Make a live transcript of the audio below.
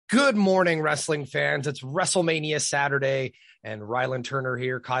Good morning, wrestling fans. It's WrestleMania Saturday, and Ryland Turner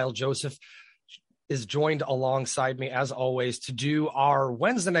here. Kyle Joseph is joined alongside me, as always, to do our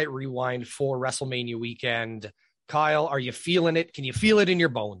Wednesday night rewind for WrestleMania weekend. Kyle, are you feeling it? Can you feel it in your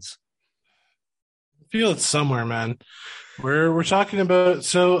bones? Feel it somewhere, man. We're talking about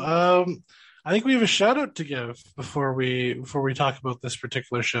I think we have a shout out to give before we talk about this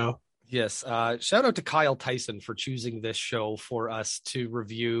particular show. Yes. Shout out to Kyle Tyson for choosing this show for us to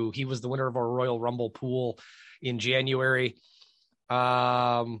review. He was the winner of our Royal Rumble pool in January.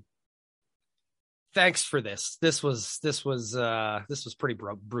 Thanks for this. This was pretty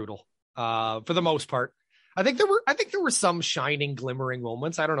brutal. For the most part. I think there were some shining, glimmering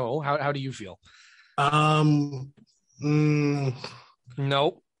moments. I don't know. How do you feel?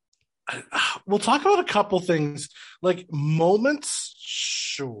 Nope. We'll talk about a couple things, like moments,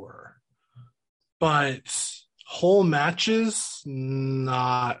 sure, but whole matches,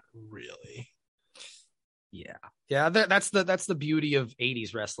 not really. Yeah. That's the beauty of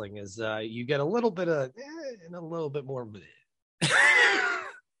 80s wrestling is you get a little bit of and a little bit more.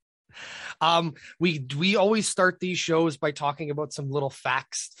 We always start these shows by talking about some little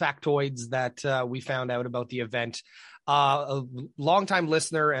factoids that we found out about the event. A longtime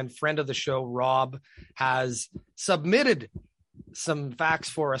listener and friend of the show, Rob, has submitted some facts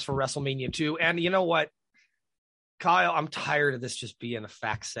for us for WrestleMania 2. And you know what, Kyle, I'm tired of this just being a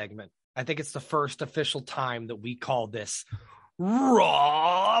fact segment. I think it's the first official time that we call this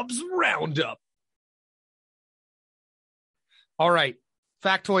Rob's Roundup. All right.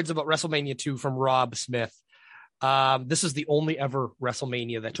 Factoids about WrestleMania 2 from Rob Smith. This is the only ever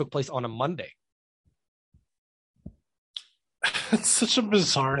WrestleMania that took place on a Monday. It's such a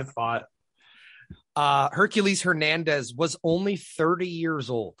bizarre thought. Hercules Hernandez was only 30 years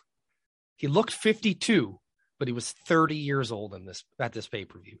old. He looked 52, but he was 30 years old at this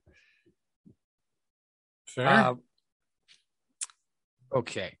pay-per-view. Fair.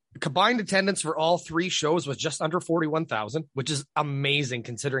 Okay. Combined attendance for all three shows was just under 41,000, which is amazing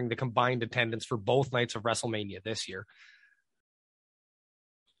considering the combined attendance for both nights of WrestleMania this year.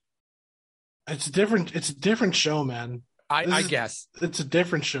 It's a different show, man. I guess. It's a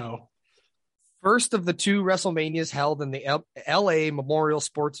different show. First of the two WrestleManias held in the LA Memorial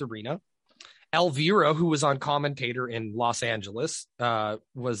Sports Arena. Elvira, who was on commentator in Los Angeles,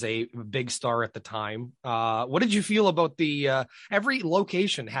 was a big star at the time. What did you feel about the every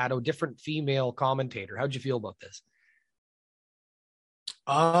location had a different female commentator? How'd you feel about this?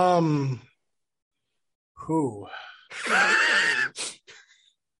 Who?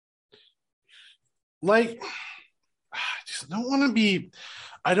 Like, I don't want to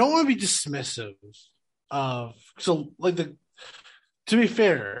be dismissive of, so like to be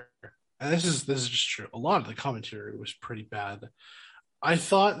fair, and this is just true, a lot of the commentary was pretty bad. I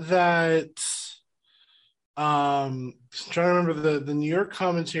thought that I'm trying to remember the New York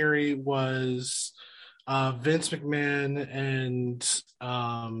commentary was Vince McMahon and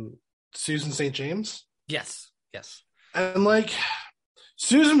Susan St. James. Yes. And like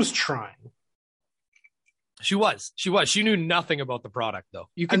Susan was trying. She was. She knew nothing about the product, though.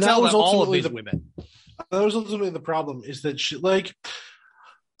 You can tell that all of these women. That was ultimately the problem, is that she, like,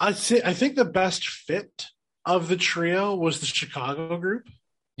 I think the best fit of the trio was the Chicago group.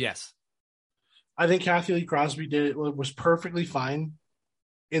 Yes. I think Kathy Lee Crosby was perfectly fine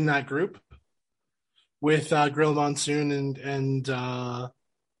in that group with Gorilla Monsoon and who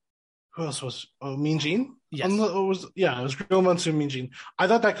else was Mean Gene? Yes. It was Gorilla Monsoon, Mean Gene. I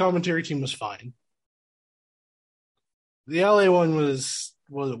thought that commentary team was fine. The LA one was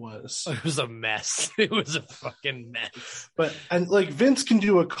what it was. It was a mess. It was a fucking mess. And like Vince can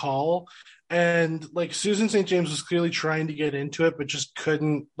do a call, and like Susan St. James was clearly trying to get into it, but just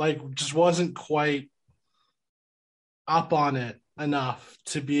couldn't, just wasn't quite up on it enough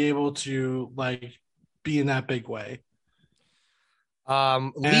to be able to like be in that big way.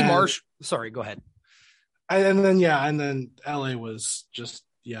 Lee Marsh. Sorry, go ahead. And then LA was just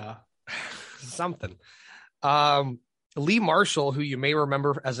something. Lee Marshall, who you may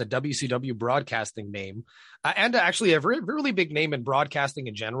remember as a WCW broadcasting name, and actually a really big name in broadcasting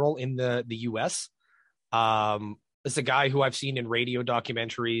in general in the U.S. It's a guy who I've seen in radio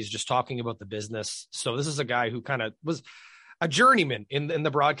documentaries just talking about the business. So this is a guy who kind of was a journeyman in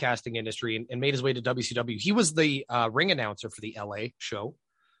the broadcasting industry and made his way to WCW. He was the ring announcer for the LA show.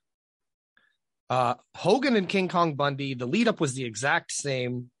 Hogan and King Kong Bundy, the lead up was the exact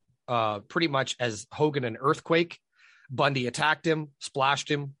same pretty much as Hogan and Earthquake. Bundy attacked him,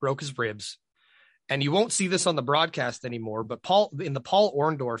 splashed him, broke his ribs. And you won't see this on the broadcast anymore, but in the Paul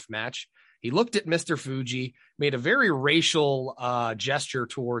Orndorff match, He looked at Mr. Fuji, made a very racial gesture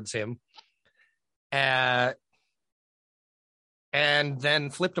towards him, and then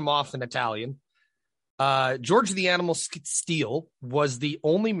flipped him off in Italian. George the Animal Steele was the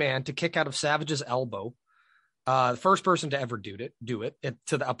only man to kick out of Savage's elbow. The first person to ever do it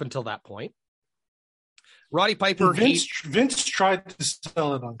up until that point. Roddy Piper. Vince tried to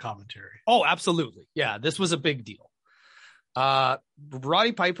sell it on commentary. Oh, absolutely. Yeah, this was a big deal.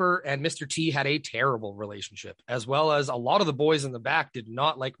 Roddy Piper and Mr. T had a terrible relationship, as well as a lot of the boys in the back did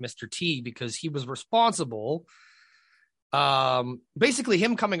not like Mr. T because he was responsible. Basically,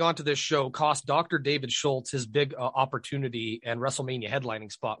 him coming onto this show cost Dr. David Schultz his big opportunity and WrestleMania headlining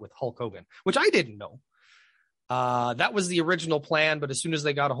spot with Hulk Hogan, which I didn't know. That was the original plan, but as soon as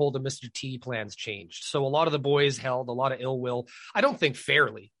they got a hold of Mr. T, plans changed. So a lot of the boys held a lot of ill will, I don't think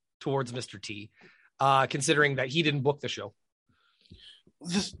fairly, towards Mr. T, considering that he didn't book the show.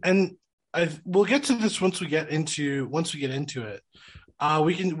 We'll get to this once we get into it. I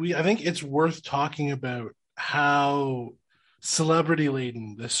think it's worth talking about how celebrity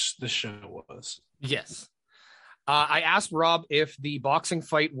laden this show was. Yes. I asked Rob if the boxing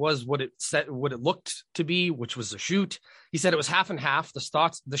fight was what it looked to be, which was a shoot. He said it was half and half.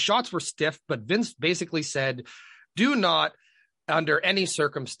 The shots were stiff, but Vince basically said, do not, under any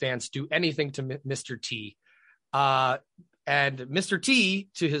circumstance, do anything to Mr. T. And Mr. T,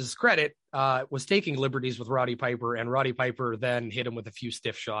 to his credit, was taking liberties with Roddy Piper, and Roddy Piper then hit him with a few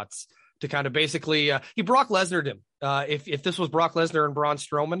stiff shots to kind of basically, he Brock Lesnar'd him. If this was Brock Lesnar and Braun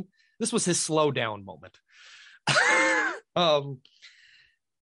Strowman, this was his slow down moment.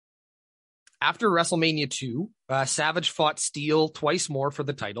 After WrestleMania 2, Savage fought Steele twice more for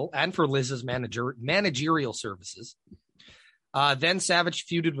the title and for Liz's managerial services. Then Savage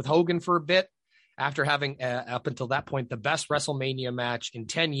feuded with Hogan for a bit after having, up until that point, the best WrestleMania match in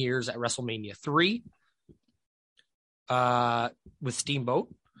 10 years at WrestleMania 3 with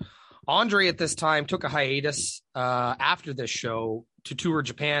Steamboat. Andre at this time took a hiatus after this show to tour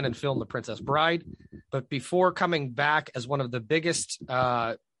Japan and film The Princess Bride, but before coming back as one of the biggest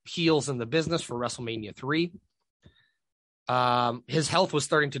heels in the business for WrestleMania 3. His health was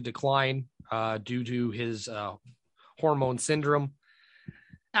starting to decline due to his hormone syndrome.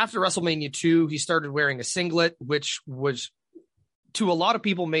 After WrestleMania 2, he started wearing a singlet, which was, to a lot of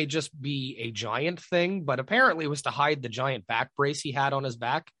people, may just be a giant thing, but apparently was to hide the giant back brace he had on his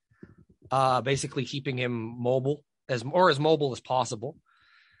back, basically keeping him mobile as mobile as possible.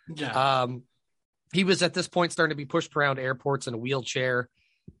 Yeah. He was at this point starting to be pushed around airports in a wheelchair.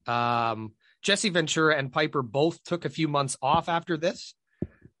 Jesse Ventura and Piper both took a few months off after this.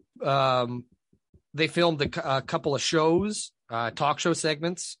 They filmed a couple of shows, talk show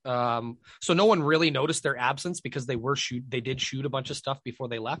segments. So no one really noticed their absence because they did shoot a bunch of stuff before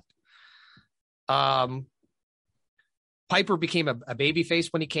they left. Piper became a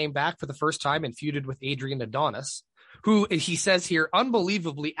babyface when he came back for the first time and feuded with Adrian Adonis, who, he says here,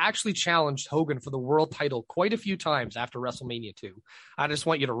 unbelievably actually challenged Hogan for the world title quite a few times after WrestleMania 2. I just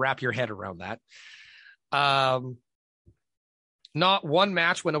want you to wrap your head around that. Not one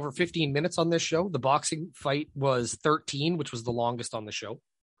match went over 15 minutes on this show. The boxing fight was 13, which was the longest on the show.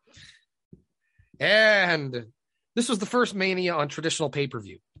 And this was the first Mania on traditional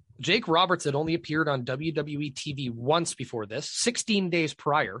pay-per-view. Jake Roberts had only appeared on WWE TV once before this, 16 days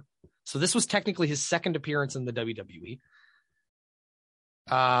prior. So this was technically his second appearance in the WWE.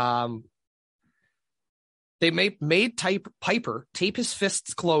 They made Piper tape his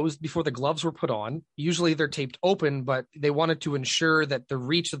fists closed before the gloves were put on. Usually they're taped open, but they wanted to ensure that the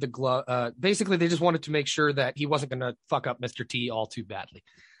reach of the glove, basically they just wanted to make sure that he wasn't going to fuck up Mr. T all too badly.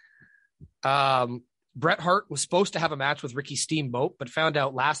 Bret Hart was supposed to have a match with Ricky Steamboat, but found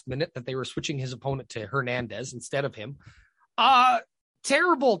out last minute that they were switching his opponent to Hernandez instead of him.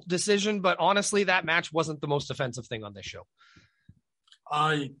 Terrible decision, but honestly, that match wasn't the most offensive thing on this show.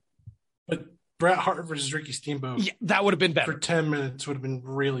 But Bret Hart versus Ricky Steamboat, yeah, that would have been better. For 10 minutes would have been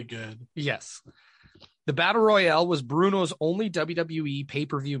really good. Yes. The Battle Royale was Bruno's only WWE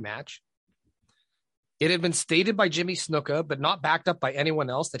pay-per-view match. It had been stated by Jimmy Snuka, but not backed up by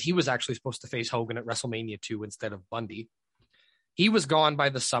anyone else, that he was actually supposed to face Hogan at WrestleMania 2 instead of Bundy. He was gone by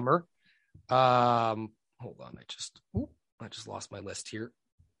the summer. Hold on, I just lost my list here.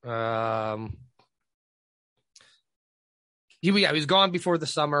 He was gone before the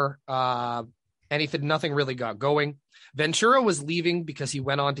summer, and nothing really got going. Ventura was leaving because he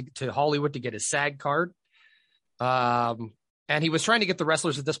went on to Hollywood to get his SAG card. And he was trying to get the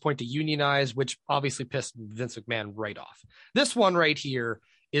wrestlers at this point to unionize, which obviously pissed Vince McMahon right off. This one right here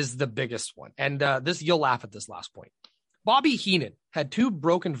is the biggest one. And you'll laugh at this last point. Bobby Heenan had 2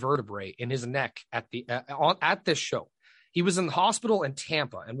 broken vertebrae in his neck at this show. He was in the hospital in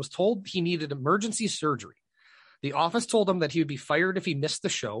Tampa and was told he needed emergency surgery. The office told him that he would be fired if he missed the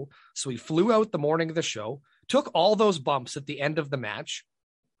show, so he flew out the morning of the show, took all those bumps at the end of the match,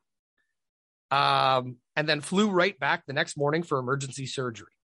 and then flew right back the next morning for emergency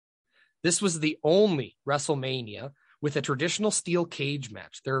surgery. This was the only WrestleMania with a traditional steel cage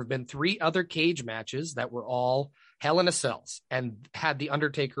match. There have been 3 other cage matches that were all Hell in a Cells and had The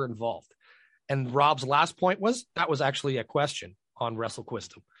Undertaker involved. And Rob's last point was that was actually a question on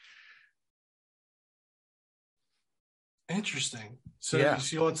WrestleQuisdom. Interesting. So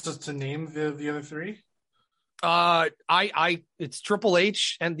he wants us to name the other 3? It's Triple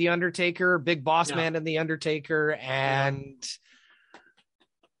H and The Undertaker, Big Boss Man and The Undertaker, and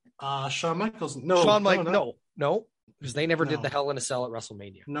Shawn Michaels. No, because they never did the Hell in a Cell at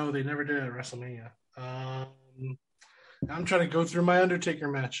WrestleMania. No, they never did it at WrestleMania. I'm trying to go through my Undertaker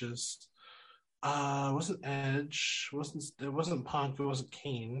matches. It wasn't Edge. It wasn't Punk. It wasn't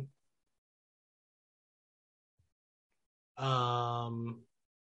Kane.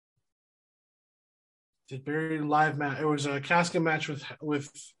 Did Barry live match? It was a casket match with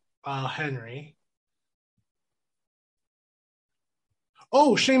Henry.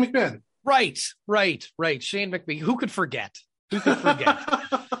 Oh, Shane McMahon. Right. Shane McMahon. Who could forget?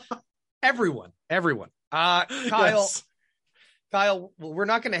 Everyone. Kyle. Yes. Kyle, we're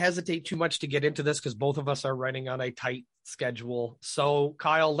not going to hesitate too much to get into this because both of us are running on a tight schedule. So,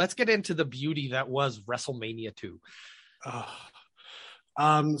 Kyle, let's get into the beauty that was WrestleMania 2.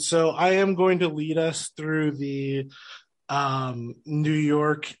 So I am going to lead us through the New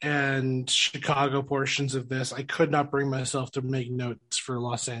York and Chicago portions of this. I could not bring myself to make notes for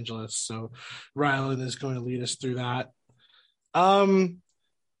Los Angeles, so Rylan is going to lead us through that.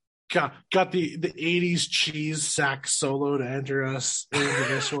 Got the 80s cheese sack solo to enter us into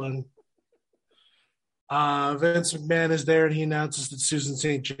this one. Vince McMahon is there and he announces that Susan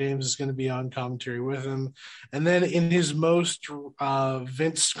St. James is going to be on commentary with him. And then in his most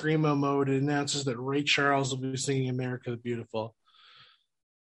Vince Screamo mode, it announces that Ray Charles will be singing America the Beautiful.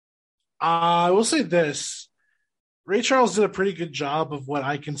 I will say this. Ray Charles did a pretty good job of what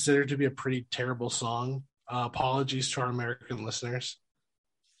I consider to be a pretty terrible song. Apologies to our American listeners.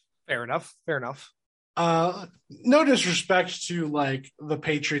 Fair enough. No disrespect to like the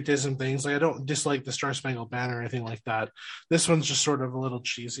patriotism things. Like I don't dislike the Star Spangled Banner or anything like that. This one's just sort of a little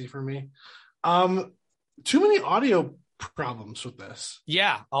cheesy for me. Too many audio problems with this.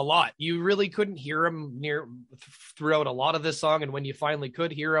 Yeah, a lot. You really couldn't hear him throughout a lot of this song, and when you finally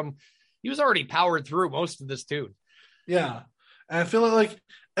could hear him, he was already powered through most of this tune. Yeah, and I feel like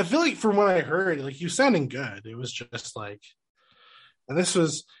from what I heard, like he was sounding good. It was just like, and this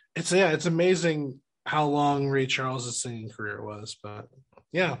was it's amazing how long Ray Charles' singing career was, but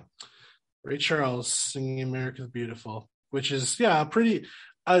yeah, Ray Charles singing America the Beautiful, which is a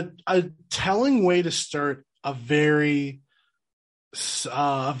telling way to start a very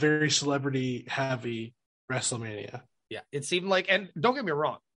celebrity heavy WrestleMania. Yeah, it seemed like, and don't get me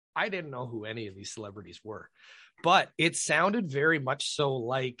wrong, I didn't know who any of these celebrities were, but it sounded very much so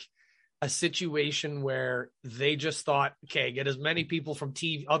like a situation where they just thought, okay, get as many people from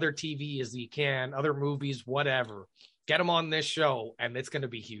other TV as you can, other movies, whatever, get them on this show, and it's going to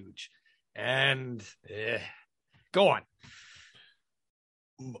be huge. And go on.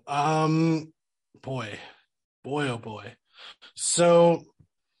 Boy, oh boy. So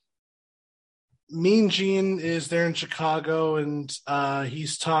Mean Gene is there in Chicago, and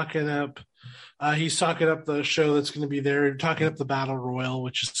he's talking up the show that's going to be there, talking up the Battle Royal,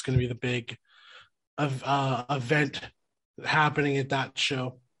 which is going to be the big event happening at that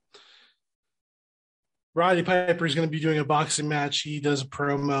show. Roddy Piper is going to be doing a boxing match. He does a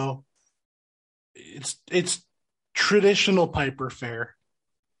promo. It's traditional Piper fare.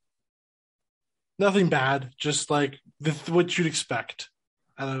 Nothing bad, just like what you'd expect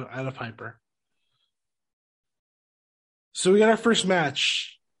out of Piper. So we got our first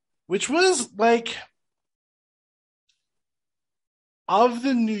match, which was like, of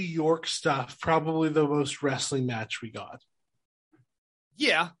the New York stuff, probably the most wrestling match we got.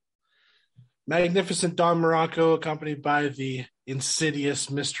 Yeah. Magnificent Don Morocco, accompanied by the insidious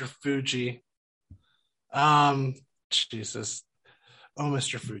Mr. Fuji. Jesus. Oh,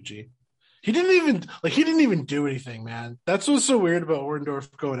 Mr. Fuji. He didn't even do anything, man. That's what's so weird about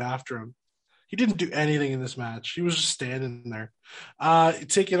Orndorff going after him. He didn't do anything in this match. He was just standing there.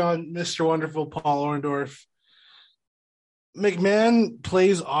 Taking on Mr. Wonderful, Paul Orndorff. McMahon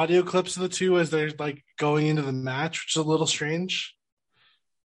plays audio clips of the two as they're like going into the match, which is a little strange.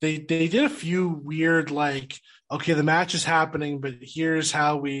 They did a few weird like okay, the match is happening, but here's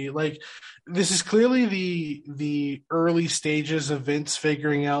how we like. This is clearly the early stages of Vince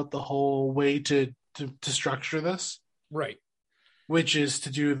figuring out the whole way to structure this, Right. which is to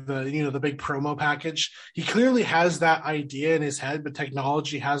do the big promo package. He clearly has that idea in his head, but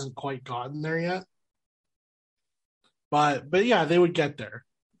technology hasn't quite gotten there yet. But yeah, they would get there.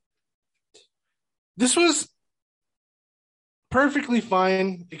 This was perfectly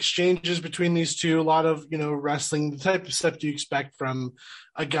fine exchanges between these two. A lot of wrestling, the type of stuff you expect from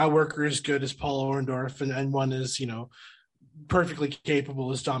a guy worker as good as Paul Orndorff, and one is perfectly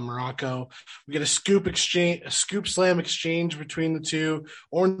capable as Don Morocco. We get a scoop slam exchange between the two.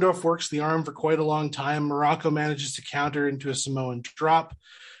 Orndorff works the arm for quite a long time. Morocco manages to counter into a Samoan drop.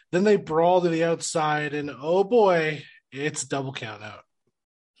 Then they brawl to the outside, and oh boy, it's a double count out.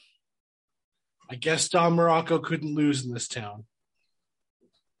 I guess Don Morocco couldn't lose in this town.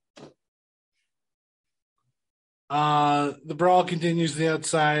 The brawl continues to the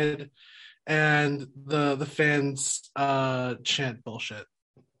outside, and the fans chant bullshit.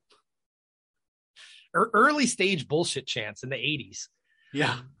 Early stage bullshit chants in the 80s.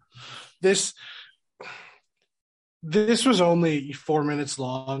 Yeah. This was only 4 minutes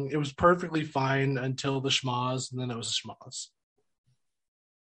long. It was perfectly fine until the schmoz, and then it was a schmoz.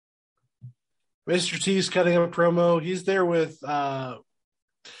 Mr. T's cutting up a promo. He's there with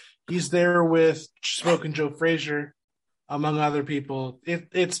Smoking Joe Frazier, among other people.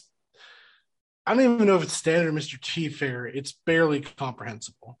 It's I don't even know if it's standard Mr. T fare. It's barely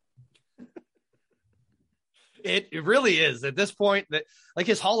comprehensible. It really is at this point. That like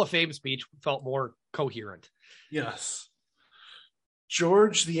his Hall of Fame speech felt more coherent. Yes.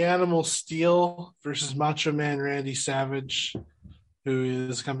 George the Animal Steel versus Macho Man Randy Savage, who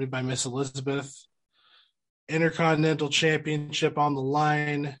is accompanied by Miss Elizabeth. Intercontinental Championship on the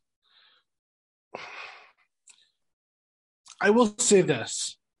line. I will say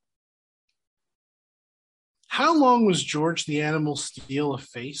this. How long was George the Animal Steel a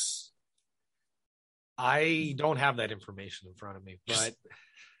face? I don't have that information in front of me, but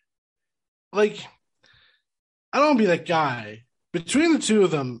like, I don't want to be that guy. Between the two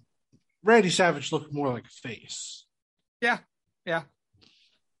of them, Randy Savage looked more like a face. Yeah.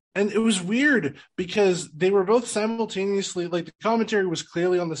 And it was weird because they were both simultaneously, like, the commentary was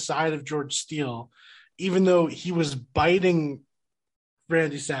clearly on the side of George Steele, even though he was biting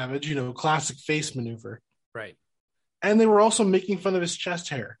Randy Savage, classic face maneuver. Right. And they were also making fun of his chest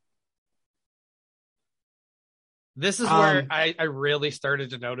hair. This is where I really started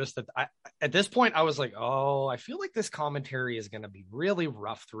to notice that at this point, I was like, oh, I feel like this commentary is going to be really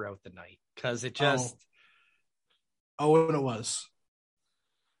rough throughout the night because it just. Oh, and it was.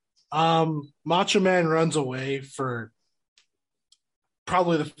 Macho Man runs away for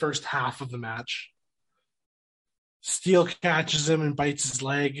probably the first half of the match. Steele catches him and bites his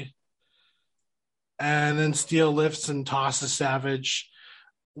leg. And then Steele lifts and tosses Savage.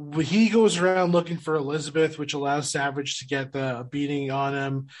 He goes around looking for Elizabeth, which allows Savage to get the beating on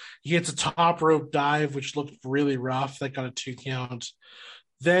him. He gets a top rope dive, which looked really rough. That got a 2 count.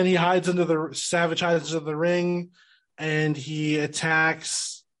 Then Savage hides under the ring, and he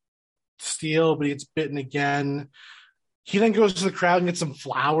attacks Steele, but he gets bitten again. He then goes to the crowd and gets some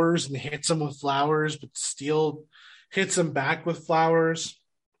flowers and hits him with flowers, but Steele hits him back with flowers.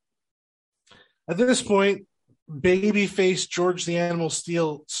 At this point, babyface George the Animal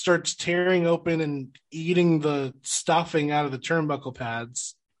Steel starts tearing open and eating the stuffing out of the turnbuckle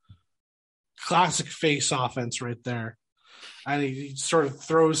pads. Classic face offense right there. And he sort of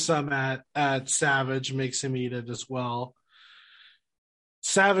throws some at Savage, makes him eat it as well.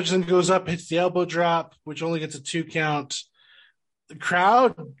 Savage then goes up, hits the elbow drop, which only gets a 2 count. The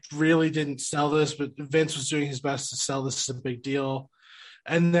crowd really didn't sell this, but Vince was doing his best to sell this as a big deal.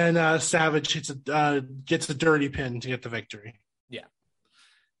 And then Savage gets a dirty pin to get the victory. Yeah.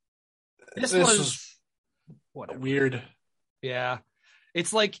 This was weird. Yeah.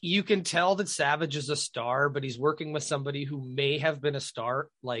 It's like you can tell that Savage is a star, but he's working with somebody who may have been a star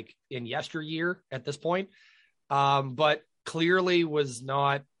like in yesteryear at this point. But clearly was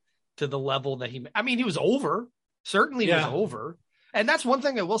not to the level that he was over. Certainly was over. And that's one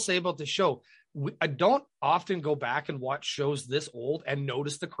thing I will say about the show. I don't often go back and watch shows this old and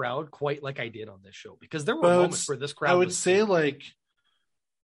notice the crowd quite like I did on this show, because there were moments where this crowd. I would say, like,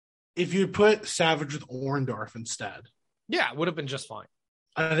 if you put Savage with Orndorff instead, it would have been just fine.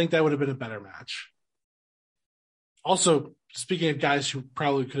 I think that would have been a better match. Also, speaking of guys who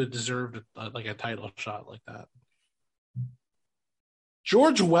probably could have deserved like a title shot like that,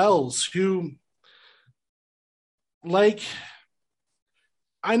 George Wells, who, like,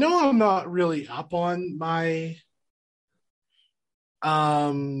 I know I'm not really up on my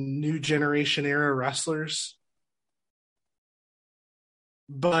new generation era wrestlers,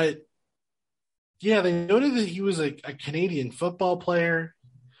 but yeah, they noted that he was a Canadian football player,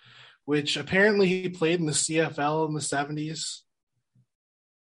 which apparently he played in the CFL in the 70s.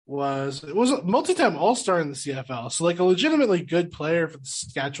 Was a multi-time All-Star in the CFL, so like a legitimately good player for the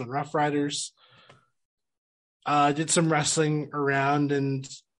Saskatchewan Roughriders. Did some wrestling around and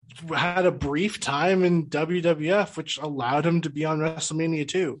had a brief time in WWF, which allowed him to be on WrestleMania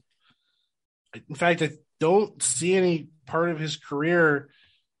 2. In fact, I don't see any part of his career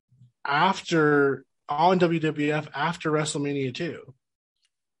after on WWF after WrestleMania 2.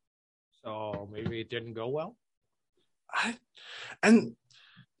 So maybe it didn't go well. And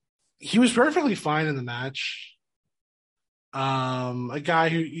he was perfectly fine in the match. A guy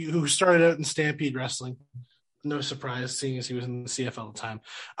who started out in Stampede Wrestling. No surprise, seeing as he was in the CFL at the time.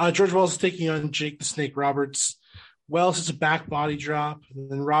 George Wells is taking on Jake the Snake Roberts. Wells hits a back body drop, and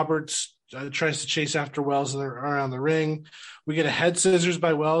then Roberts tries to chase after Wells around the ring. We get a head scissors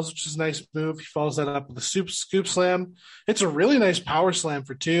by Wells, which is a nice move. He follows that up with a scoop slam. It's a really nice power slam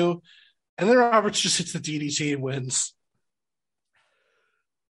for 2. And then Roberts just hits the DDT and wins.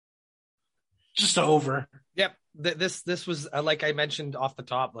 Just over. Yep. This was like I mentioned off the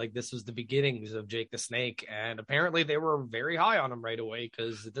top, like this was the beginnings of Jake the Snake, and apparently they were very high on him right away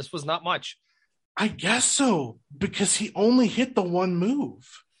because this was not much. I guess so, because he only hit the one move.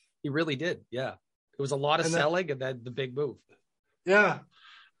 He really did. Yeah. It was a lot of selling and then the big move. Yeah.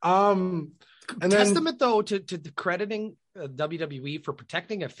 And testament though to crediting WWE for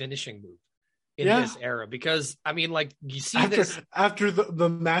protecting a finishing move in this era, because I mean, like you see after the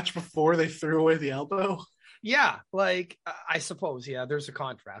match before they threw away the elbow. Yeah, like I suppose, yeah, there's a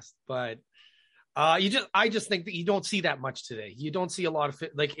contrast, but I just think that you don't see that much today. You don't see a lot of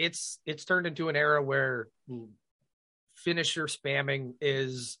like it's turned into an era where finisher spamming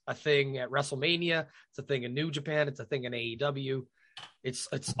is a thing at WrestleMania. It's a thing in New Japan. It's a thing in AEW. It's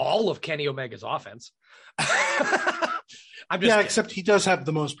all of Kenny Omega's offense. Except he does have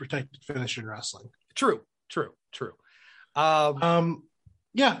the most protected finish in wrestling. True.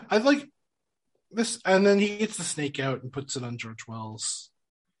 Yeah, I like this, and then he gets the snake out and puts it on George Wells.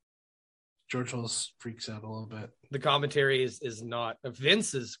 George Wells freaks out a little bit. The commentary is not.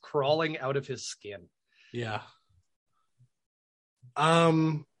 Vince is crawling out of his skin. Yeah.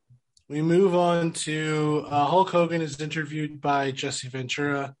 We move on to Hulk Hogan is interviewed by Jesse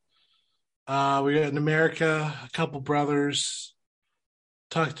Ventura. We got in America, a couple brothers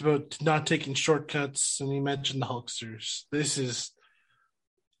talked about not taking shortcuts, and he mentioned the Hulksters. This is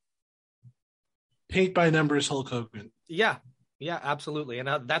paint by numbers Hulk Hogan. Yeah, absolutely.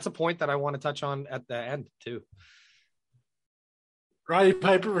 And that's a point that I want to touch on at the end, too. Roddy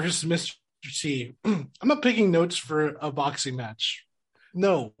Piper versus Mr. T. I'm not picking notes for a boxing match.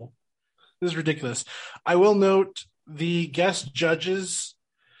 No, this is ridiculous. I will note the guest judges.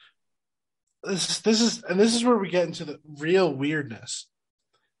 This is where we get into the real weirdness.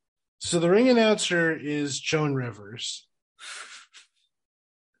 So the ring announcer is Joan Rivers.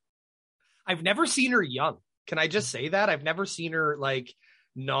 I've never seen her young. Can I just say that? I've never seen her like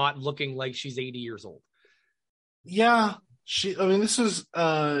not looking like she's 80 years old. Yeah. She used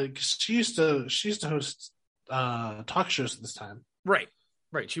to host talk shows at this time. Right.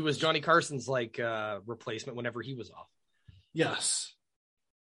 She was Johnny Carson's like replacement whenever he was off. Yes.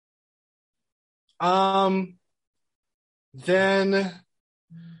 Then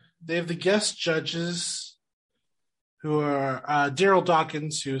they have the guest judges who are Daryl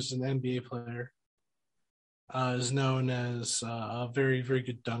Dawkins, who's an NBA player, is known as a very, very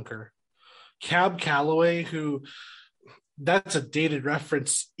good dunker. Cab Calloway, who that's a dated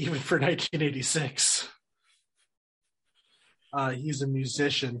reference even for 1986. He's a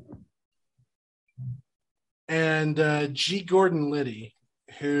musician. And G. Gordon Liddy,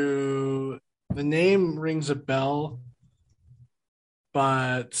 who the name rings a bell,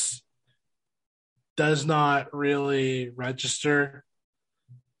 but does not really register.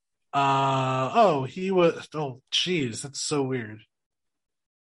 Geez, that's so weird.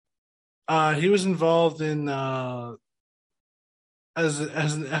 He was involved in as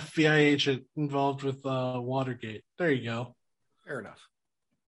an FBI agent involved with Watergate. There you go. Fair enough.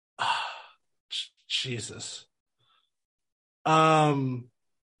 Jesus. Wowzers.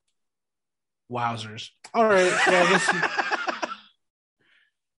 All right. Yeah,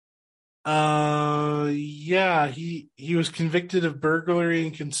 I guess he was convicted of burglary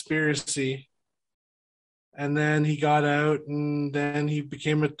and conspiracy. And then he got out, and then he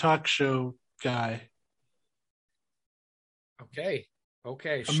became a talk show guy. Okay.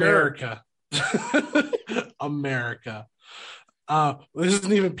 Okay, sure. America. America. This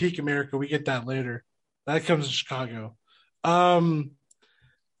isn't even peak America. We get that later. That comes to Chicago. Um,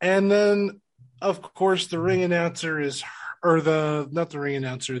 and then of course the ring announcer is, or the not the ring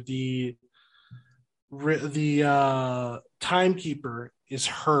announcer, the timekeeper is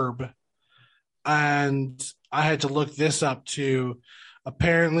Herb, and I had to look this up too.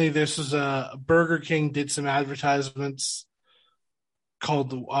 Apparently, this is a Burger King did some advertisements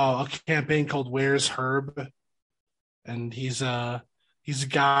called a campaign called "Where's Herb," and he's a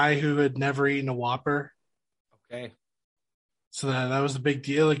guy who had never eaten a Whopper, Okay. so that was the big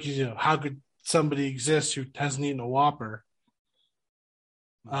deal. Like, how could somebody exist who hasn't eaten a Whopper?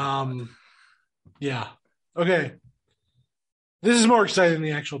 God. Yeah. Okay. This is more exciting than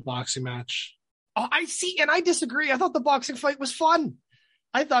the actual boxing match. Oh, I see, and I disagree. I thought the boxing fight was fun.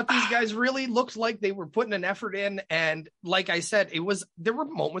 I thought these guys really looked like they were putting an effort in, and like I said, there were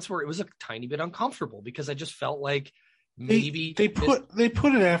moments where it was a tiny bit uncomfortable because I just felt like maybe they put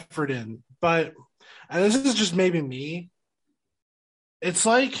an effort in, but and this is just maybe me. It's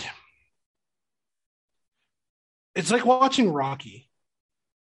like watching Rocky.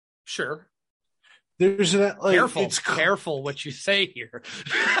 Sure. There's an like careful what you say here.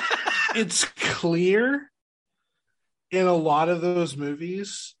 It's clear in a lot of those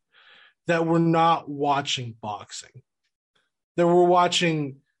movies that we're not watching boxing. That we're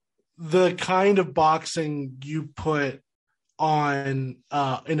watching the kind of boxing you put on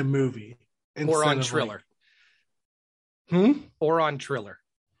in a movie or on Triller. Or on Triller.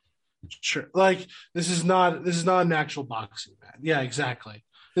 Sure. Like this is not an actual boxing match. Yeah, exactly.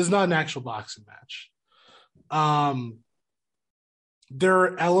 This is not an actual boxing match. There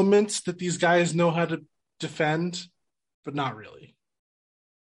are elements that these guys know how to defend, but not really.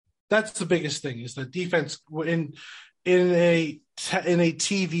 That's the biggest thing, is that defense in a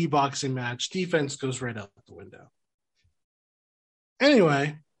TV boxing match, defense goes right out the window.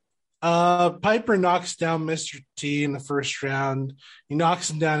 Anyway, Piper knocks down Mr. T in the first round. He knocks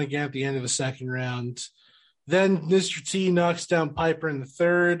him down again at the end of the second round. Then Mr. T knocks down Piper in the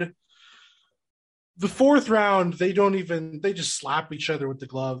third. The fourth round, they just slap each other with the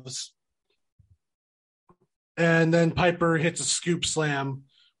gloves. And then Piper hits a scoop slam,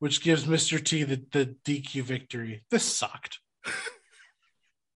 which gives Mr. T the DQ victory. This sucked.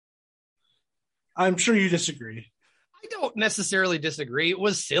 I'm sure you disagree. I don't necessarily disagree. It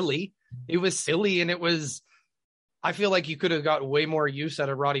was silly. And I feel like you could have got way more use out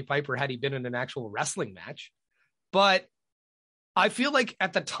of Roddy Piper had he been in an actual wrestling match. But I feel like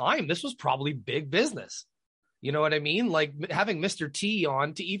at the time, this was probably big business. You know what I mean? Like having Mr. T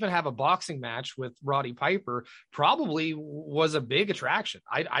on to even have a boxing match with Roddy Piper probably was a big attraction.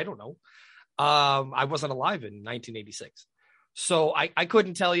 I don't know. I wasn't alive in 1986. So I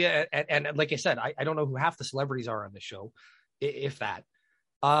couldn't tell you. And like I said, I don't know who half the celebrities are on the show, if that.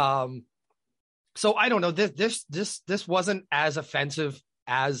 So I don't know. This wasn't as offensive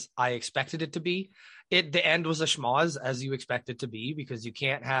as I expected it to be. The end was a schmoz, as you expect it to be, because you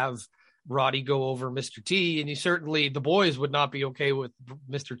can't have Roddy go over Mr. T, and the boys would not be okay with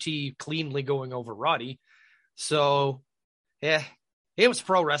Mr. T cleanly going over Roddy. So, yeah, it was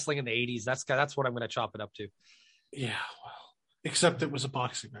pro wrestling in the 80s. That's what I'm going to chop it up to. Yeah, well, except it was a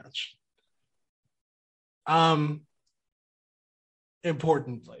boxing match.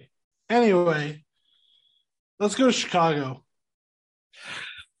 Importantly. Anyway, let's go to Chicago.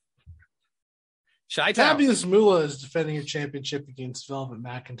 Fabulous Moolah is defending her championship against Velvet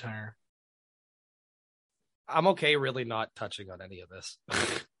McIntyre. I'm okay really not touching on any of this.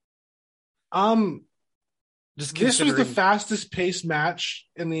 This was the fastest paced match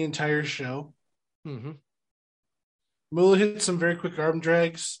in the entire show. Mm-hmm. Moolah hit some very quick arm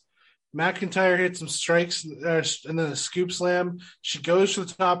drags. McIntyre hit some strikes and then a scoop slam. She goes to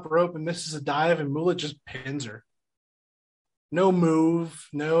the top rope and misses a dive, and Moolah just pins her. No move,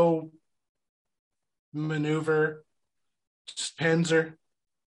 no maneuver, just pins her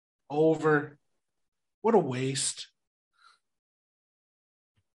over. What a waste.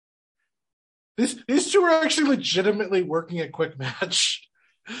 These two are actually legitimately working a quick match,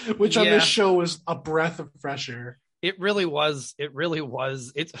 which on this show was a breath of fresh air. It really was.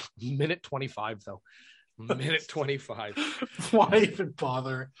 It's minute 25 though. Minute 25. Why even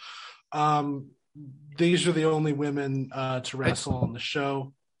bother? These are the only women to wrestle on the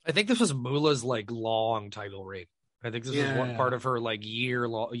show. I think this was Moolah's long title reign. I think this is one part of her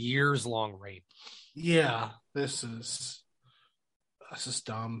years long reign. Yeah, this is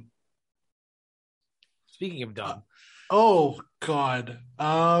dumb. Speaking of dumb. Oh God.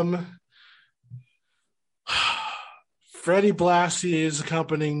 Freddie Blassie is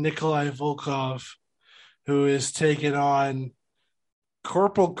accompanying Nikolai Volkov, who is taking on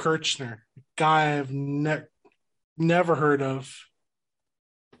Corporal Kirchner, a guy I've never heard of.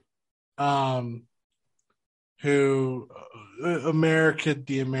 Um, who America,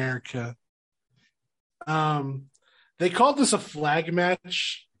 the America. Um, they called this a flag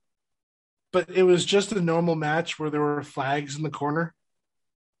match, but it was just a normal match where there were flags in the corner.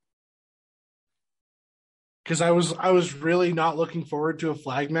 Because I was really not looking forward to a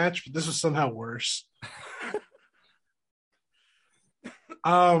flag match, but this was somehow worse.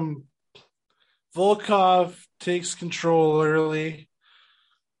 Um, Volkov takes control early.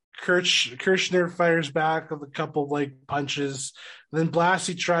 Kirchner fires back with a couple like punches. Then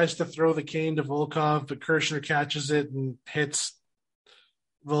Blassie tries to throw the cane to Volkov, but Kirchner catches it and hits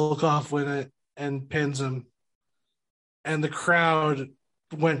Volkov with it and pins him. And the crowd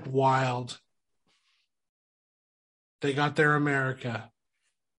went wild. They got their America.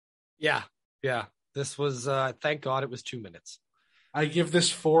 Yeah. This was thank God it was 2 minutes. I give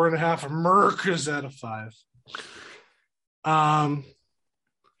this 4.5 Americas out of 5.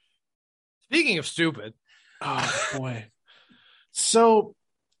 Speaking of stupid. Oh boy. So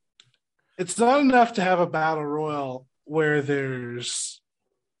it's not enough to have a battle royal where there's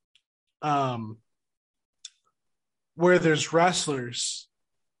wrestlers.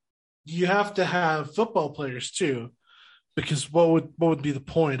 You have to have football players too, because what would be the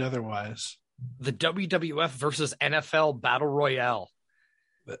point otherwise? The WWF versus NFL Battle Royale.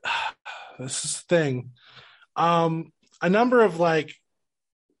 This is the thing. A number of like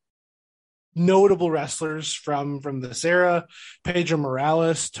notable wrestlers from this era: Pedro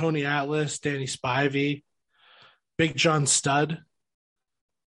Morales, Tony Atlas, Danny Spivey, Big John Studd,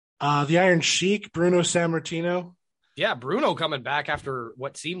 the Iron Sheik, Bruno Sammartino. Yeah, Bruno coming back after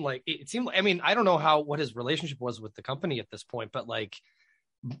what seemed like I mean, I don't know what his relationship was with the company at this point, but like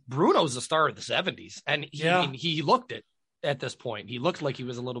Bruno's a star of the 70s, and he looked it at this point. He looked like he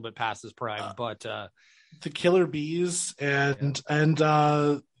was a little bit past his prime, but the Killer Bees and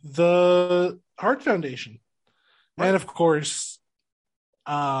the Heart Foundation, right. And of course,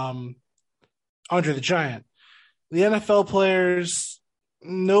 Andre the Giant. The NFL players,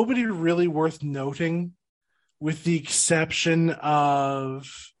 nobody really worth noting, with the exception of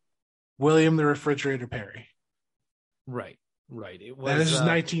William the Refrigerator Perry. Right. It was. And this is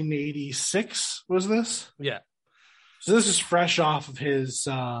 1986. Was this? Yeah. So this is fresh off of his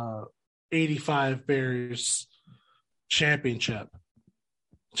 85 Bears championship.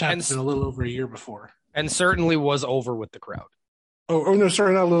 Which happened a little over a year before. And certainly was over with the crowd. Oh no,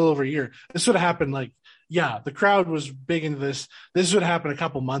 sorry, not a little over a year. This would have happened the crowd was big into this. This would have happened a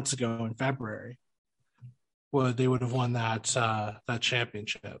couple months ago in February. Well, they would have won that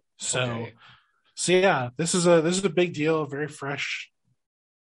championship. So yeah, this is a big deal, very fresh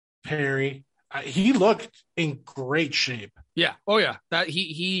Perry. He looked in great shape. Yeah. Oh yeah. That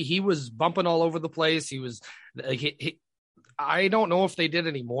he was bumping all over the place. He was I don't know if they did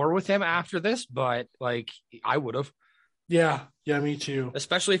any more with him after this, but like I would have. Yeah, me too.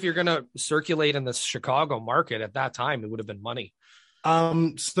 Especially if you're gonna circulate in the Chicago market at that time, it would have been money.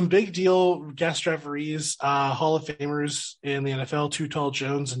 Some big deal guest referees, Hall of Famers in the NFL, Too Tall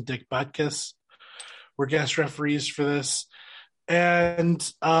Jones and Dick Butkus were guest referees for this. And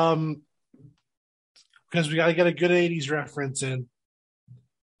because we got to get a good 80s reference in,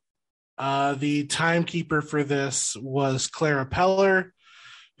 the timekeeper for this was Clara Peller,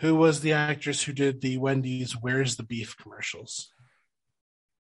 who was the actress who did the Wendy's Where's the Beef commercials.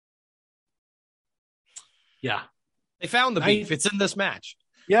 Yeah. They found the beef. It's in this match.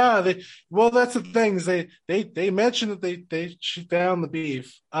 Yeah, that's the thing. Is they mentioned that she found the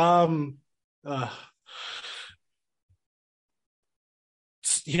beef.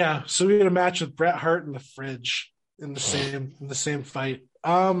 Yeah, so we had a match with Bret Hart in the fridge in the same fight.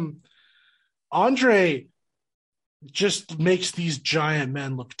 Andre just makes these giant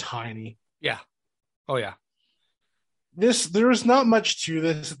men look tiny. Yeah. Oh yeah. There was not much to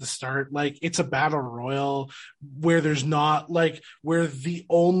this at the start. Like, it's a battle royal where there's not where the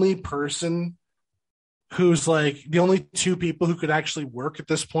only person who's the only two people who could actually work at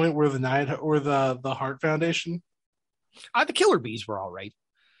this point were the Heart Foundation. The Killer Bees were all right.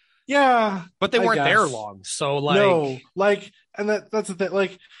 Yeah, but they weren't there long. So and that's the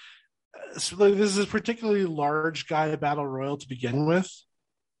thing. This is a particularly large guy battle royal to begin with,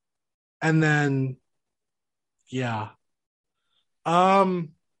 and then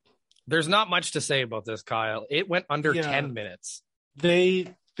there's not much to say about this, Kyle. It went under 10 minutes.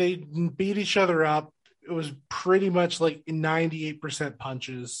 They beat each other up. It was pretty much 98%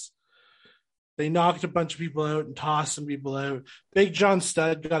 punches. They knocked a bunch of people out and tossed some people out. Big John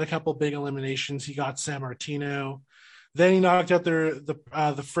Studd got a couple big eliminations. He got San Martino. Then he knocked out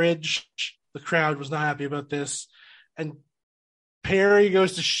the fridge. The crowd was not happy about this. And Perry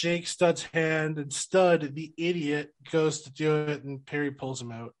goes to shake Stud's hand, and Stud, the idiot, goes to do it, and Perry pulls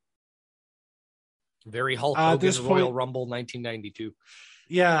him out. Very Hulk Hogan's Royal Rumble 1992.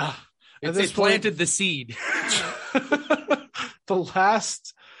 Yeah. It planted the seed. The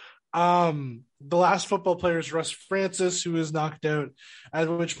last football player is Russ Francis, who is knocked out, at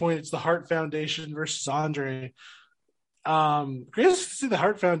which point it's the Hart Foundation versus Andre. Great to see the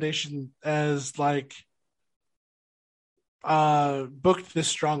Hart Foundation as like booked this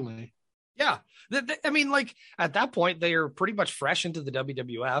strongly. Yeah. I mean, like at that point, they are pretty much fresh into the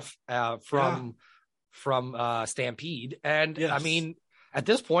WWF from Stampede. And yes. I mean, at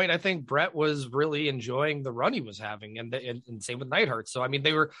this point, I think Brett was really enjoying the run he was having, and same with Neidhart. So, I mean,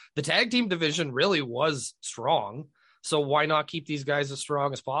 the tag team division really was strong. So why not keep these guys as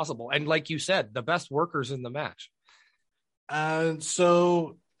strong as possible? And like you said, the best workers in the match. And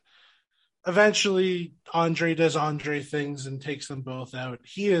so eventually Andre does Andre things and takes them both out.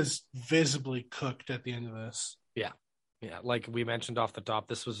 He is visibly cooked at the end of this. Yeah. Yeah. Like we mentioned off the top,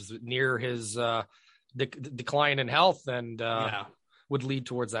 this was near his decline in health and would lead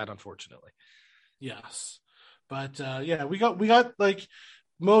towards that, unfortunately. Yes. But we got like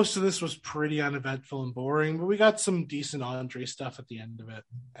most of this was pretty uneventful and boring, but we got some decent Andre stuff at the end of it.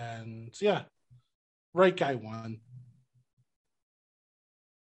 And yeah, right guy won.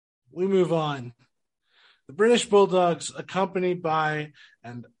 We move on. The British Bulldogs, accompanied by,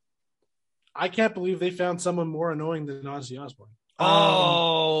 and I can't believe they found someone more annoying than Ozzy Osbourne.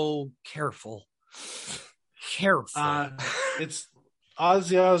 Careful. It's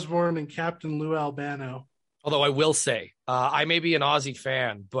Ozzy Osbourne and Captain Lou Albano. Although I will say, I may be an Ozzy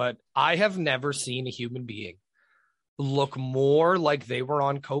fan, but I have never seen a human being look more like they were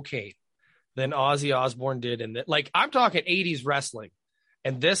on cocaine than Ozzy Osbourne did. And like, I'm talking 80s wrestling.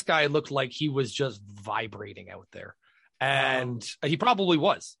 And this guy looked like he was just vibrating out there. And he probably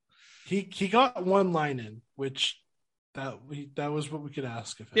was. He got one line in, which that was what we could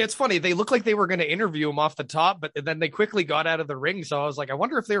ask of him. Yeah, it's funny. They looked like they were going to interview him off the top, but then they quickly got out of the ring. So I was like, I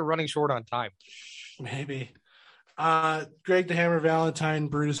wonder if they were running short on time. Maybe. Greg the Hammer Valentine,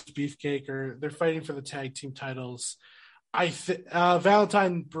 Brutus Beefcake, they're fighting for the tag team titles.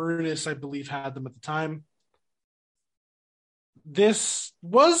 Valentine Brutus, I believe, had them at the time. This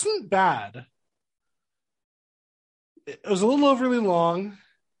wasn't bad. It was a little overly long.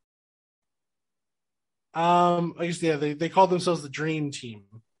 I guess, yeah, they called themselves the Dream Team.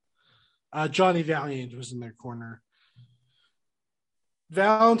 Johnny Valiant was in their corner.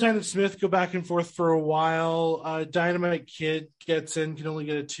 Valentine and Smith go back and forth for a while. Dynamite Kid gets in, can only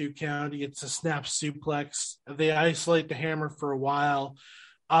get a 2 count. He gets a snap suplex. They isolate the Hammer for a while.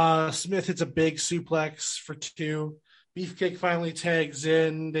 Smith hits a big suplex for 2. Beefcake finally tags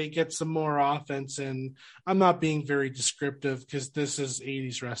in. They get some more offense, and I'm not being very descriptive because this is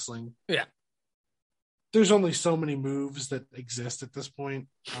 80s wrestling. Yeah. There's only so many moves that exist at this point.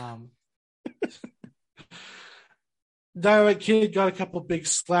 Dynamite Kid got a couple big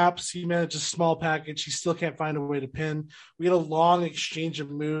slaps. He managed a small package. He still can't find a way to pin. We had a long exchange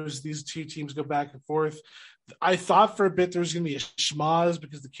of moves. These two teams go back and forth. I thought for a bit there was going to be a schmoz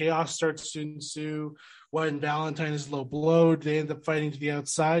because the chaos starts to ensue. When Valentine is low blowed, they end up fighting to the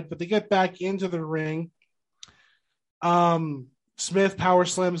outside, but they get back into the ring. Smith power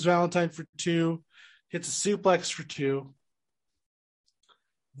slams Valentine for 2, hits a suplex for 2.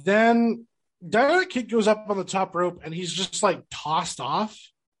 Then Dynamite Kid goes up on the top rope and he's just like tossed off.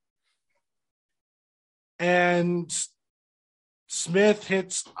 And Smith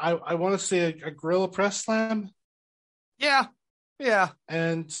hits, I want to say a gorilla press slam. Yeah.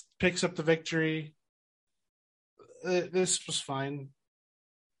 And picks up the victory. This was fine.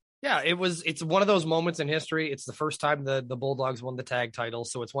 Yeah, it's one of those moments in history. It's the first time the Bulldogs won the tag title,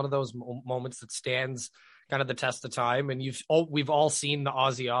 so it's one of those moments that stands kind of the test of time. And we've all seen the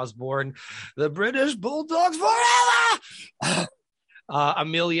Ozzy Osbourne, the British Bulldogs forever, a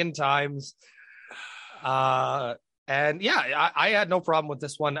million times. And yeah, I had no problem with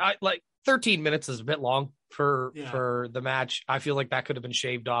this one. 13 minutes is a bit long for the match. I feel like that could have been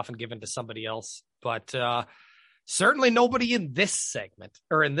shaved off and given to somebody else, but certainly nobody in this segment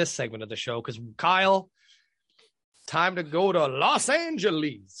of the show, because Kyle, time to go to Los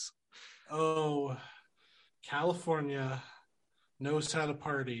Angeles. Oh, California knows how to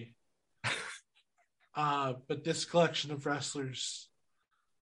party. But this collection of wrestlers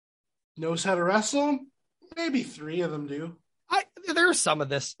knows how to wrestle. Maybe 3 of them do. There's some of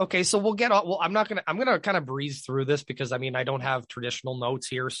this. Okay, so we'll get on. Well, I'm gonna kind of breeze through this because I mean I don't have traditional notes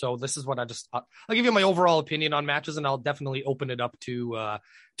here, so this is what I'll give you my overall opinion on matches, and I'll definitely open it up to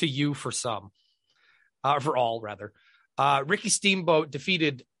you for some, for all rather. Ricky Steamboat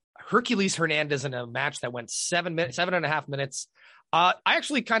defeated Hercules Hernandez in a match that went 7.5 minutes. I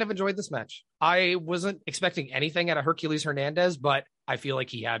actually kind of enjoyed this match. I wasn't expecting anything out of Hercules Hernandez, but I feel like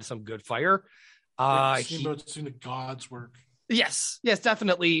he had some good fire. Ricky Steamboat's doing the God's work. Yes,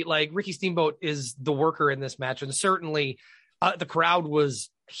 definitely. Like Ricky Steamboat is the worker in this match, and certainly the crowd was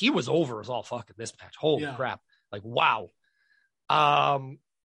over as all fuck in this match. Holy crap! Like wow.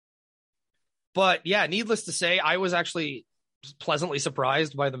 But yeah, needless to say, I was actually pleasantly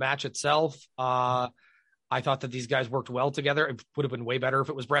surprised by the match itself. I thought that these guys worked well together. It would have been way better if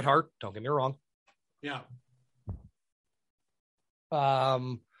it was Bret Hart. Don't get me wrong. Yeah.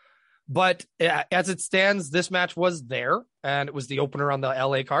 But as it stands, this match was there, and it was the opener on the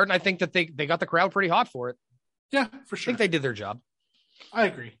LA card. And I think that they got the crowd pretty hot for it. Yeah, for sure. I think they did their job. I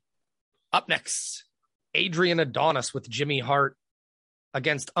agree. Up next, Adrian Adonis with Jimmy Hart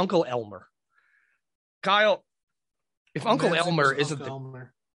against Uncle Elmer. Kyle, if Uncle Elmer isn't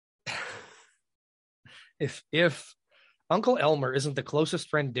if Uncle Elmer isn't the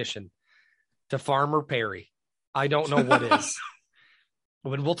closest rendition to Farmer Perry, I don't know what is.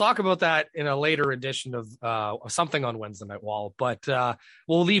 When we'll talk about that in a later edition of something on Wednesday Night Wall, but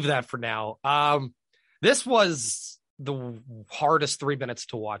we'll leave that for now. This was the hardest 3 minutes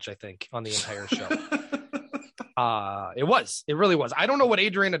to watch, I think, on the entire show. It really was. I don't know what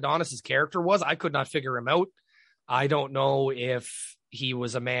Adrian Adonis's character was. I could not figure him out. I don't know if he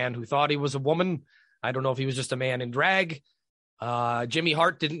was a man who thought he was a woman. I don't know if he was just a man in drag. Jimmy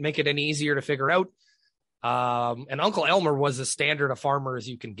Hart didn't make it any easier to figure out. And Uncle Elmer was as standard a farmer as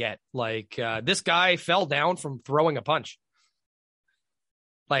you can get. Like, this guy fell down from throwing a punch.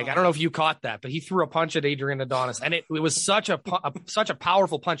 Like, I don't know if you caught that, but he threw a punch at Adrian Adonis, and it was such a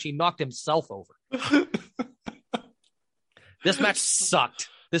powerful punch. He knocked himself over. This match sucked.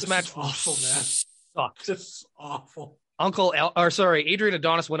 This match awful, man. Sucked. Just awful. Adrian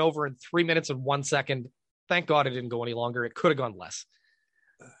Adonis went over in 3 minutes and 1 second. Thank God it didn't go any longer. It could have gone less.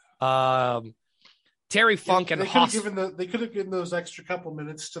 Terry Funk and they could have given those extra couple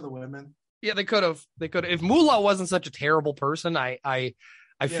minutes to the women. Yeah, they could have. If Moolah wasn't such a terrible person, I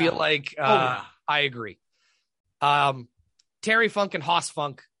feel like I agree. Terry Funk and Haas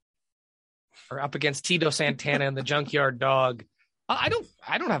Funk are up against Tito Santana and the Junkyard Dog. I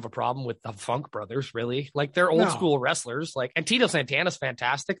don't have a problem with the Funk brothers, really. Like, they're old school wrestlers. Like, and Tito Santana's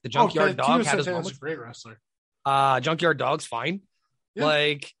fantastic. The Junkyard Dog had his moments. A great wrestler. Junkyard Dog's fine. Yeah.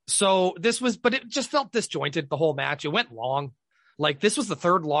 Like, so this was, but it just felt disjointed the whole match. It went long. Like, this was the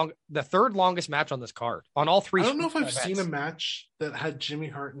third longest match on this card on all three. I don't know if I've seen a match that had Jimmy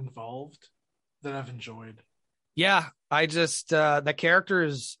Hart involved that I've enjoyed. Yeah, I just that character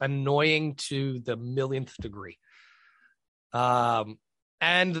is annoying to the millionth degree. And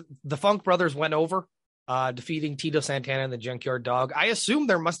the Funk brothers went over, defeating Tito Santana and the Junkyard Dog. I assume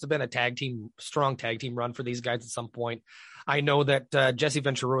there must have been a strong tag team run for these guys at some point. I know that Jesse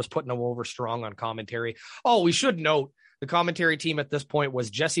Ventura was putting them over strong on commentary. Oh, we should note the commentary team at this point was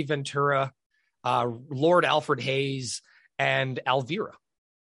Jesse Ventura, Lord Alfred Hayes, and Elvira,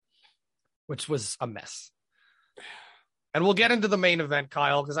 which was a mess. And we'll get into the main event,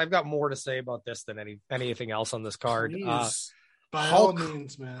 Kyle, because I've got more to say about this than anything else on this card. By all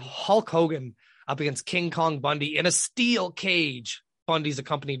means, man. Hulk Hogan up against King Kong Bundy in a steel cage. Bundy's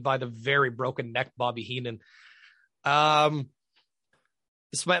accompanied by the very broken neck Bobby Heenan.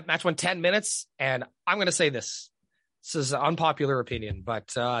 This match went 10 minutes, and I'm going to say this. This is an unpopular opinion,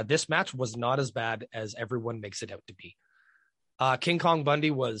 but this match was not as bad as everyone makes it out to be. King Kong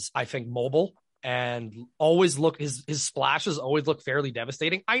Bundy was, I think, mobile and always his splashes always look fairly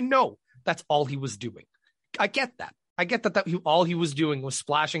devastating. I know that's all he was doing. I get that. All he was doing was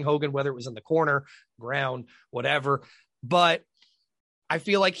splashing Hogan, whether it was in the corner, ground, whatever. But I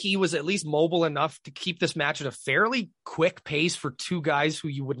feel like he was at least mobile enough to keep this match at a fairly quick pace for two guys who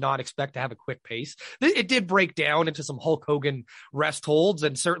you would not expect to have a quick pace. It did break down into some Hulk Hogan rest holds,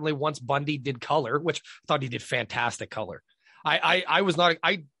 and certainly once Bundy did color, which I thought he did fantastic color.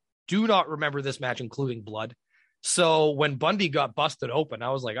 I do not remember this match including blood. So when Bundy got busted open, I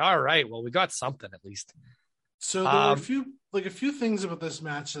was like, all right, well, we got something at least. So there were a few things about this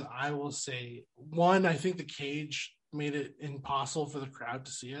match that I will say. One, I think the cage made it impossible for the crowd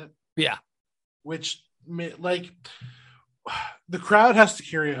to see it. Yeah. Which, like, the crowd has to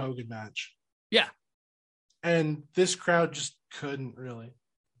carry a Hogan match. Yeah. And this crowd just couldn't really.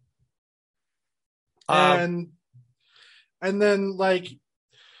 And And then like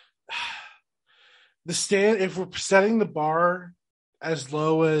if we're setting the bar as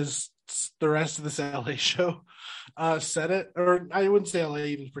low as the rest of this LA show set it, or I wouldn't say LA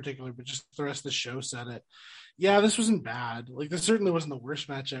in particular, but just the rest of the show set it. Yeah, this wasn't bad. Like, this certainly wasn't the worst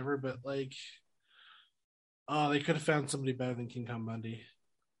match ever, but like, they could have found somebody better than King Kong Bundy.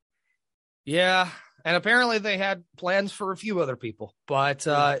 Yeah, and apparently they had plans for a few other people, but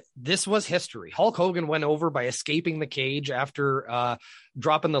this was history. Hulk Hogan went over by escaping the cage after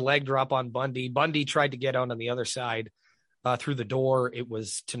dropping the leg drop on Bundy. Bundy tried to get on the other side through the door. It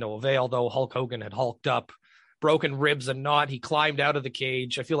was to no avail, though. Hulk Hogan had hulked up, broken ribs and not. He climbed out of the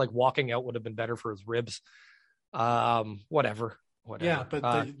cage. I feel like walking out would have been better for his ribs. Whatever. Yeah,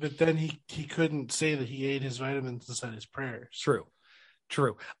 but then he couldn't say that he ate his vitamins and said his prayers.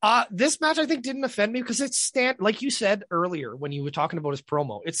 True. This match I think didn't offend me because it's like you said earlier when you were talking about his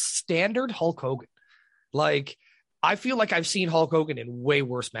promo, it's standard Hulk Hogan. Like, I feel like I've seen Hulk Hogan in way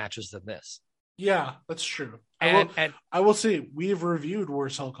worse matches than this. Yeah, that's true. And I will say we've reviewed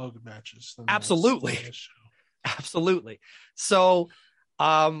worse Hulk Hogan matches than absolutely. Absolutely. So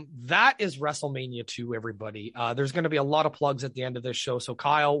that is WrestleMania 2, everybody. There's going to be a lot of plugs at the end of this show. So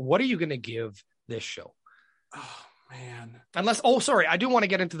Kyle, what are you going to give this show? Oh, man. I do want to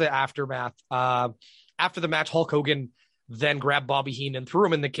get into the aftermath. After the match, Hulk Hogan then grabbed Bobby Heenan, threw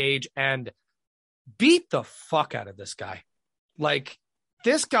him in the cage, and beat the fuck out of this guy. Like,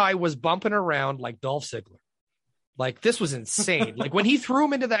 this guy was bumping around like Dolph Ziggler. Like, this was insane. Like, when he threw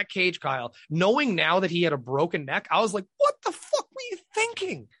him into that cage, Kyle, knowing now that he had a broken neck, I was like, what the fuck were you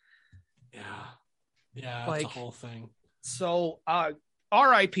thinking? Yeah, that's the whole thing. So,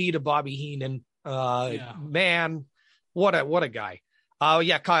 R.I.P. to Bobby Heenan. Man, what a guy.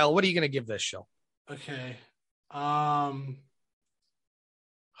 Yeah, Kyle, what are you going to give this show? Okay. 1.5.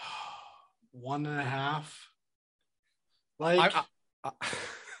 Like,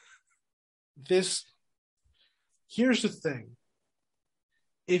 this. Here's the thing.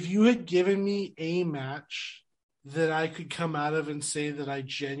 If you had given me a match that I could come out of and say that I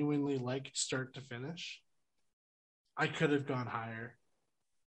genuinely liked start to finish, I could have gone higher.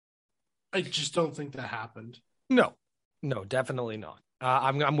 I just don't think that happened. No, definitely not.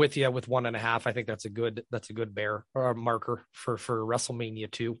 I'm with you with 1.5. I think that's a good bear or marker for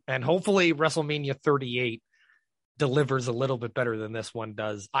WrestleMania 2, and hopefully WrestleMania 38 delivers a little bit better than this one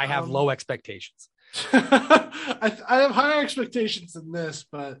does. I have low expectations. I have higher expectations than this,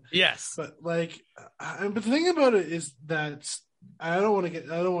 but yes, but the thing about it is that I don't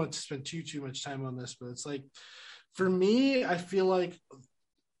want to spend too much time on this, but it's like, for me, I feel like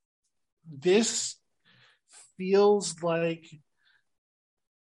this feels like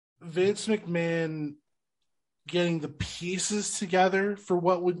Vince McMahon getting the pieces together for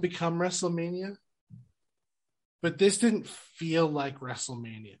what would become WrestleMania, but this didn't feel like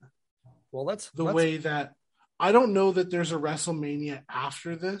WrestleMania. Well, way that I don't know that there's a WrestleMania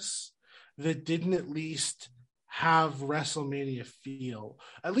after this that didn't at least have WrestleMania feel,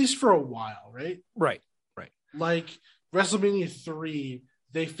 at least for a while, right? Right. Like WrestleMania 3,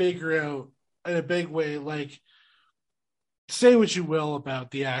 they figure out in a big way, like, say what you will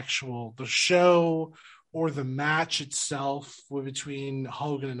about the show or the match itself between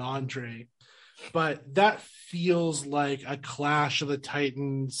Hogan and Andre, but that feels like a Clash of the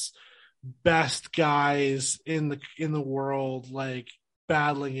Titans, best guys in the world, like,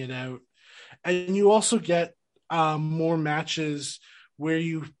 battling it out. And you also get more matches where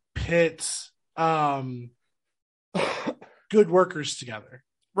you pit good workers together.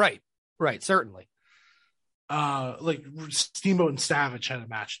 Right, certainly. Like Steamboat and Savage had a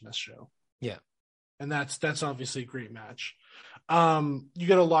match in this show. Yeah. And that's obviously a great match. You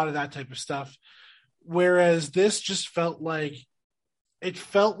get a lot of that type of stuff. Whereas this just felt like a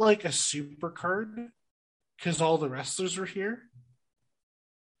super card because all the wrestlers were here,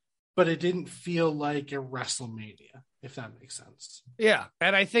 but it didn't feel like a WrestleMania, if that makes sense. Yeah.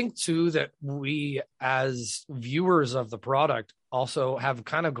 And I think too that we as viewers of the product also have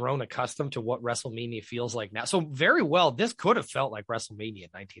kind of grown accustomed to what WrestleMania feels like now. So very well, this could have felt like WrestleMania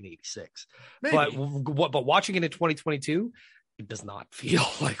in 1986. Maybe. But watching it in 2022, it does not feel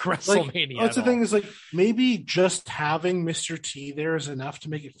like WrestleMania. That's the thing, is like, maybe just having Mr. T there is enough to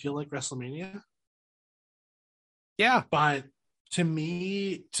make it feel like WrestleMania. Yeah. But to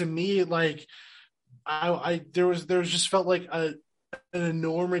me, like, there was just felt like an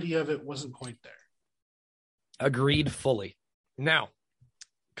enormity of it wasn't quite there. Agreed fully. Now,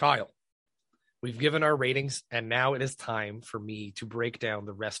 Kyle, we've given our ratings, and now it is time for me to break down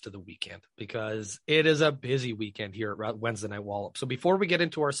the rest of the weekend because it is a busy weekend here at Wednesday Night Wallop. So before we get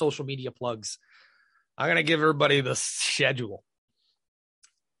into our social media plugs, I'm going to give everybody the schedule.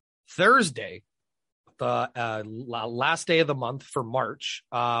 Thursday, the last day of the month for March,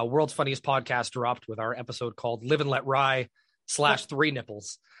 World's Funniest Podcast dropped with our episode called Live and Let Rye / Three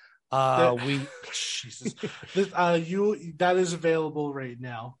Nipples. Jesus, that is available right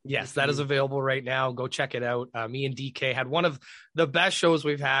now. Yes, that is available right now. Go check it out. Me and DK had one of the best shows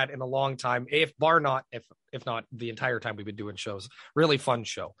we've had in a long time, if not the entire time we've been doing shows. Really fun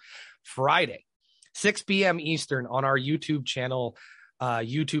show. Friday, 6 p.m. Eastern on our YouTube channel,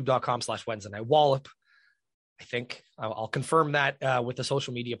 youtube.com/Wednesday Night Wallop. I think I'll confirm that with the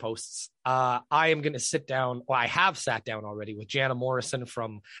social media posts. I am going to sit down. Well, I have sat down already with Jana Morrison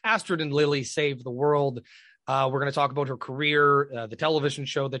from Astrid and Lily Save the World. We're going to talk about her career, the television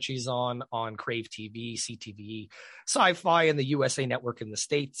show that she's on Crave TV, CTV, Sci-Fi, and the USA Network in the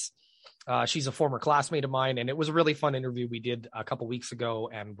States. She's a former classmate of mine, and it was a really fun interview we did a couple weeks ago,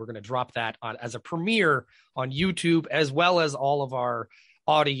 and we're going to drop that as a premiere on YouTube, as well as all of our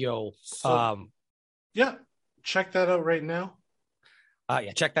audio. Yeah. Check that out right now.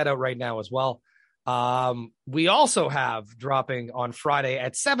 Check that out right now as well. We also have dropping on Friday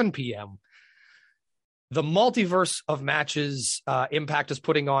at 7 p.m. the Multiverse of Matches. Impact is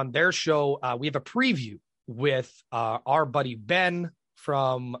putting on their show. We have a preview with our buddy Ben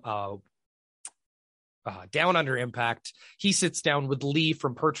from Down Under Impact. He sits down with Lee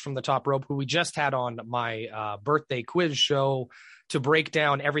from Perch from the Top Rope, who we just had on my birthday quiz show, to break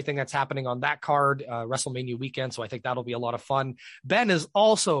down everything that's happening on that card, WrestleMania weekend. So I think that'll be a lot of fun. Ben is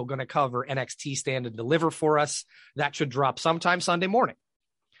also going to cover NXT Stand and Deliver for us. That should drop sometime Sunday morning.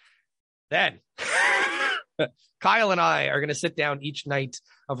 Then Kyle and I are going to sit down each night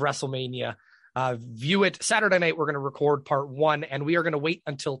of WrestleMania, view it. Saturday night, we're going to record part 1, and we are going to wait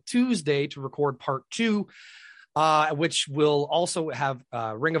until Tuesday to record part 2. Which will also have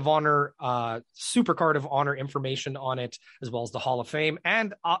Ring of Honor, Super Card of Honor information on it, as well as the Hall of Fame.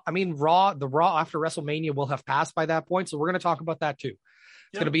 And the Raw after WrestleMania will have passed by that point. So we're going to talk about that too.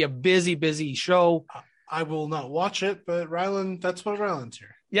 It's going to be a busy show. I will not watch it, but Ryland, that's why Ryland's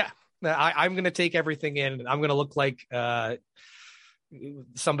here. Yeah. I'm going to take everything in. I'm going to look like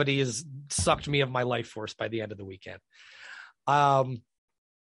somebody has sucked me of my life force by the end of the weekend.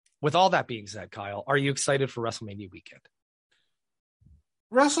 With all that being said, Kyle, are you excited for WrestleMania weekend?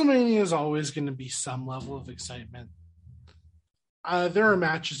 WrestleMania is always going to be some level of excitement. There are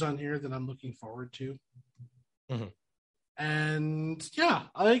matches on here that I'm looking forward to. Mm-hmm. And yeah,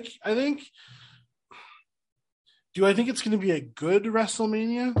 I think it's going to be a good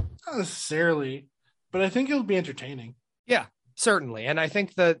WrestleMania? Not necessarily, but I think it'll be entertaining. Yeah. Certainly. And I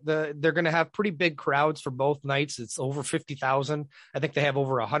think that they're going to have pretty big crowds for both nights. It's over 50,000. I think they have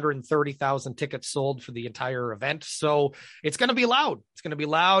over 130,000 tickets sold for the entire event. So it's going to be loud.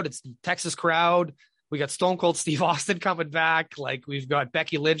 It's the Texas crowd. We got Stone Cold Steve Austin coming back. Like, we've got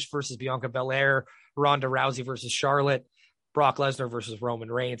Becky Lynch versus Bianca Belair, Ronda Rousey versus Charlotte, Brock Lesnar versus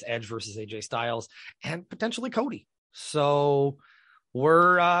Roman Reigns, Edge versus AJ Styles, and potentially Cody. So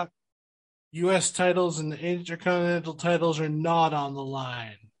we're, U.S. titles and the Intercontinental titles are not on the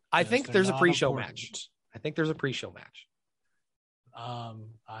line. I think there's a pre-show important. match.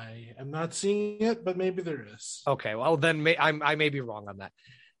 I am not seeing it, but maybe there is. Okay, well, then I may be wrong on that.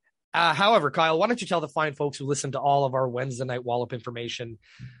 However, Kyle, why don't you tell the fine folks who listen to all of our Wednesday Night Wallop information,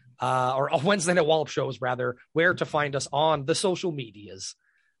 or Wednesday Night Wallop shows, rather, where to find us on the social medias.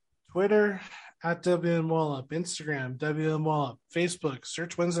 Twitter, at WN Wallop, Instagram, WN Wallop, Facebook,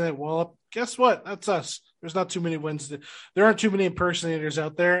 search Wednesday Night Wallop. Guess what? That's us. There aren't too many impersonators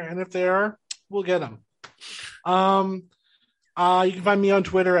out there, and if there are, we'll get them. You can find me on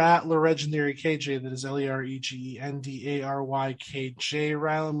Twitter at LeGendaryKJ. That is LeGendaryKJ.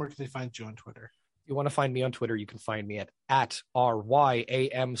 Rylan, where can they find you on Twitter? If you want to find me on Twitter, you can find me at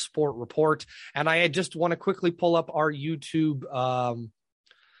RYAM Sport Report. And I just want to quickly pull up our YouTube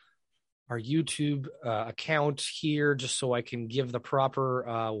account here, just so I can give the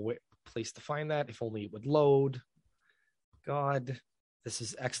proper place to find that. If only it would load. God, this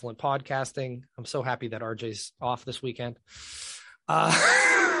is excellent podcasting. I'm so happy that RJ's off this weekend. All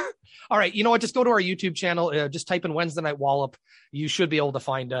right, you know what? Just go to our YouTube channel. Just type in Wednesday Night Wallop. You should be able to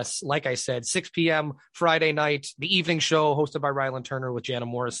find us. Like I said, 6 p.m. Friday night, the evening show hosted by Ryland Turner with Jana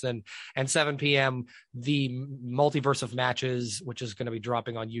Morrison, and 7 p.m. the Multiverse of Matches, which is going to be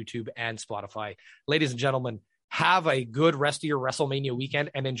dropping on YouTube and Spotify. Ladies and gentlemen, have a good rest of your WrestleMania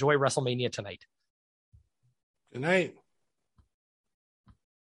weekend and enjoy WrestleMania tonight. Good night.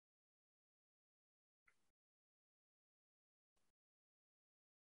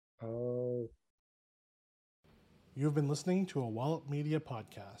 Oh. You have been listening to a Wallop Media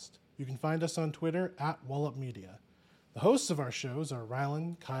podcast. You can find us on Twitter at Wallop Media. The hosts of our shows are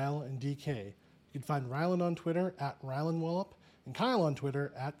Rylan, Kyle, and DK. You can find Rylan on Twitter at Rylan Wallop and Kyle on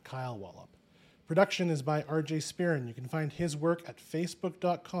Twitter at Kyle Wallop. Production is by RJ Spearin. You can find his work at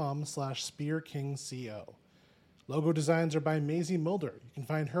facebook.com/SpearKingCO. Logo designs are by Maisie Mulder. You can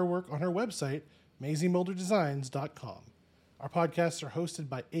find her work on her website, MaisieMulderDesigns.com. Our podcasts are hosted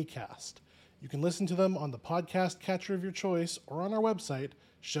by Acast. You can listen to them on the podcast catcher of your choice or on our website,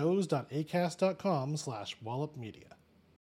 shows.acast.com/wallopmedia.